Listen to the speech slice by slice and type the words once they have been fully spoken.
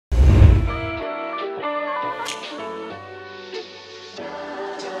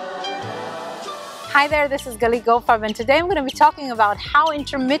Hi there, this is Galit Goldfarb, and today I'm going to be talking about how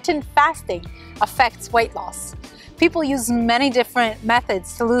intermittent fasting affects weight loss. People use many different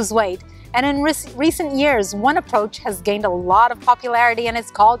methods to lose weight, and in recent years, one approach has gained a lot of popularity, and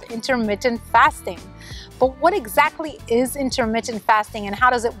it's called intermittent fasting. But what exactly is intermittent fasting and how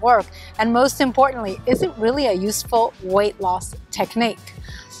does it work? And most importantly, is it really a useful weight loss technique?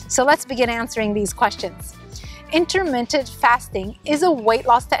 So let's begin answering these questions. Intermittent fasting is a weight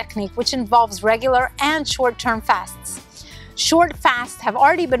loss technique which involves regular and short-term fasts. Short fasts have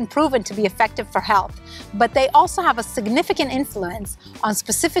already been proven to be effective for health, but they also have a significant influence on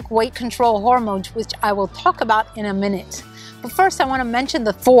specific weight control hormones, which I will talk about in a minute. But first, I want to mention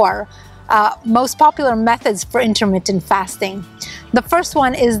the four most popular methods for intermittent fasting. The first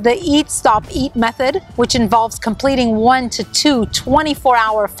one is the Eat, Stop, Eat method, which involves completing 1 to 2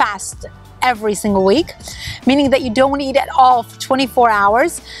 24-hour fasts every single week, meaning that you don't eat at all for 24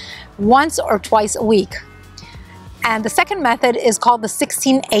 hours, once or twice a week. And the second method is called the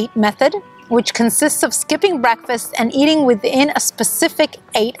 16-8 method, which consists of skipping breakfast and eating within a specific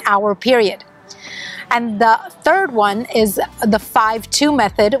 8-hour period. And the third one is the 5-2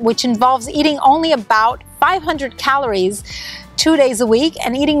 method, which involves eating only about 500 calories 2 days a week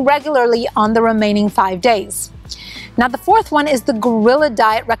and eating regularly on the remaining 5 days. Now, the fourth one is the gorilla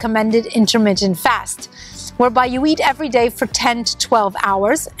diet recommended intermittent fast, whereby you eat every day for 10 to 12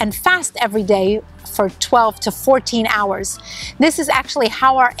 hours and fast every day for 12 to 14 hours. This is actually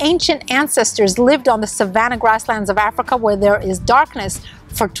how our ancient ancestors lived on the savanna grasslands of Africa, where there is darkness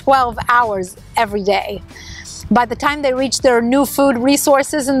for 12 hours every day. By the time they reached their new food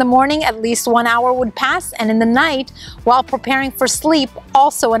resources in the morning, at least 1 hour would pass, and in the night, while preparing for sleep,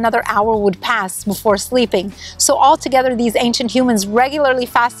 also another hour would pass before sleeping. So altogether, these ancient humans regularly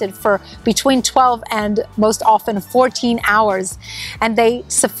fasted for between 12 and most often 14 hours, and they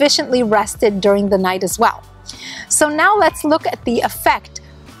sufficiently rested during the night as well. So now let's look at the effect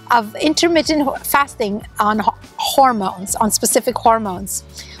of intermittent fasting on hormones, on specific hormones.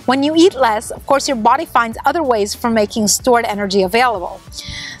 When you eat less, of course, your body finds other ways for making stored energy available.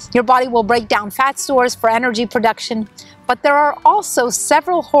 Your body will break down fat stores for energy production, but there are also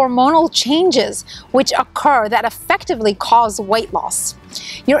several hormonal changes which occur that effectively cause weight loss.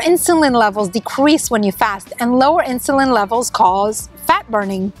 Your insulin levels decrease when you fast, and lower insulin levels cause fat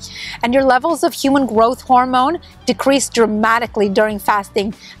burning. And your levels of human growth hormone decrease dramatically during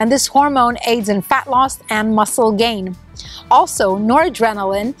fasting, and this hormone aids in fat loss and muscle gain. Also,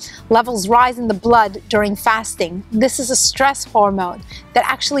 noradrenaline levels rise in the blood during fasting. This is a stress hormone that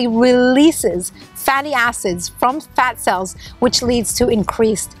actually releases fatty acids from fat cells, which leads to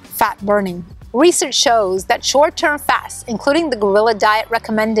increased fat burning. Research shows that short-term fasts, including the gorilla diet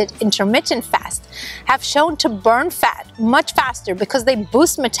recommended intermittent fast, have shown to burn fat much faster because they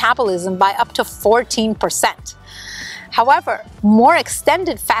boost metabolism by up to 14%. However, more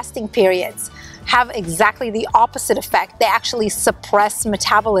extended fasting periods have exactly the opposite effect. They actually suppress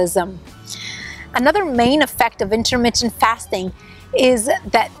metabolism. Another main effect of intermittent fasting is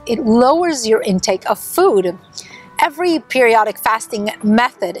that it lowers your intake of food. Every periodic fasting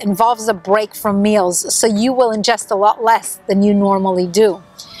method involves a break from meals, so you will ingest a lot less than you normally do.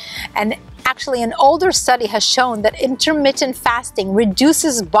 And actually, an older study has shown that intermittent fasting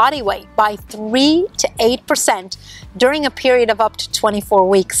reduces body weight by 3 to 8% during a period of up to 24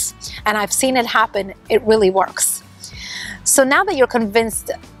 weeks. And I've seen it happen. It really works. So now that you're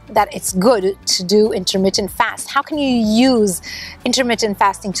convinced that it's good to do intermittent fast, how can you use intermittent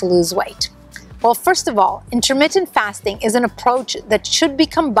fasting to lose weight? Well, first of all, intermittent fasting is an approach that should be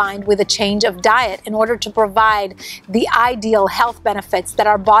combined with a change of diet in order to provide the ideal health benefits that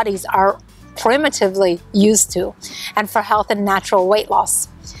our bodies are primitively used to, and for health and natural weight loss.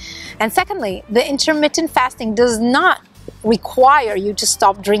 And secondly, the intermittent fasting does not require you to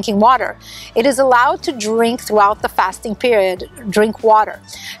stop drinking water. It is allowed to drink throughout the fasting period, drink water.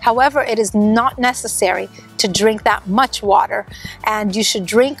 However, it is not necessary to drink that much water, and you should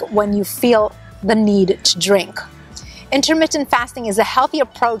drink when you feel the need to drink. Intermittent fasting is a healthy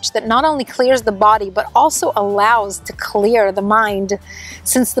approach that not only clears the body, but also allows to clear the mind,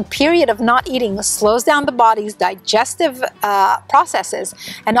 since the period of not eating slows down the body's digestive processes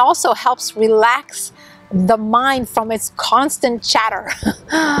and also helps relax the mind from its constant chatter.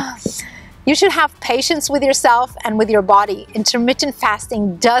 You should have patience with yourself and with your body. Intermittent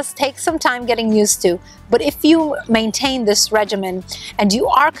fasting does take some time getting used to, but if you maintain this regimen and you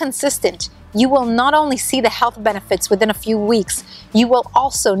are consistent, you will not only see the health benefits within a few weeks, you will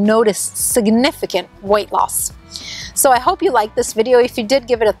also notice significant weight loss. So I hope you liked this video. If you did,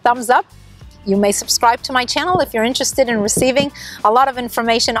 give it a thumbs up. You may subscribe to my channel if you're interested in receiving a lot of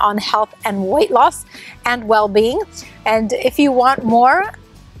information on health and weight loss and well-being. And if you want more,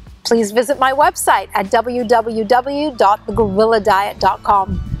 please visit my website at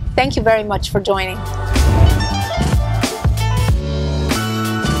www.thegorilladiet.com. Thank you very much for joining.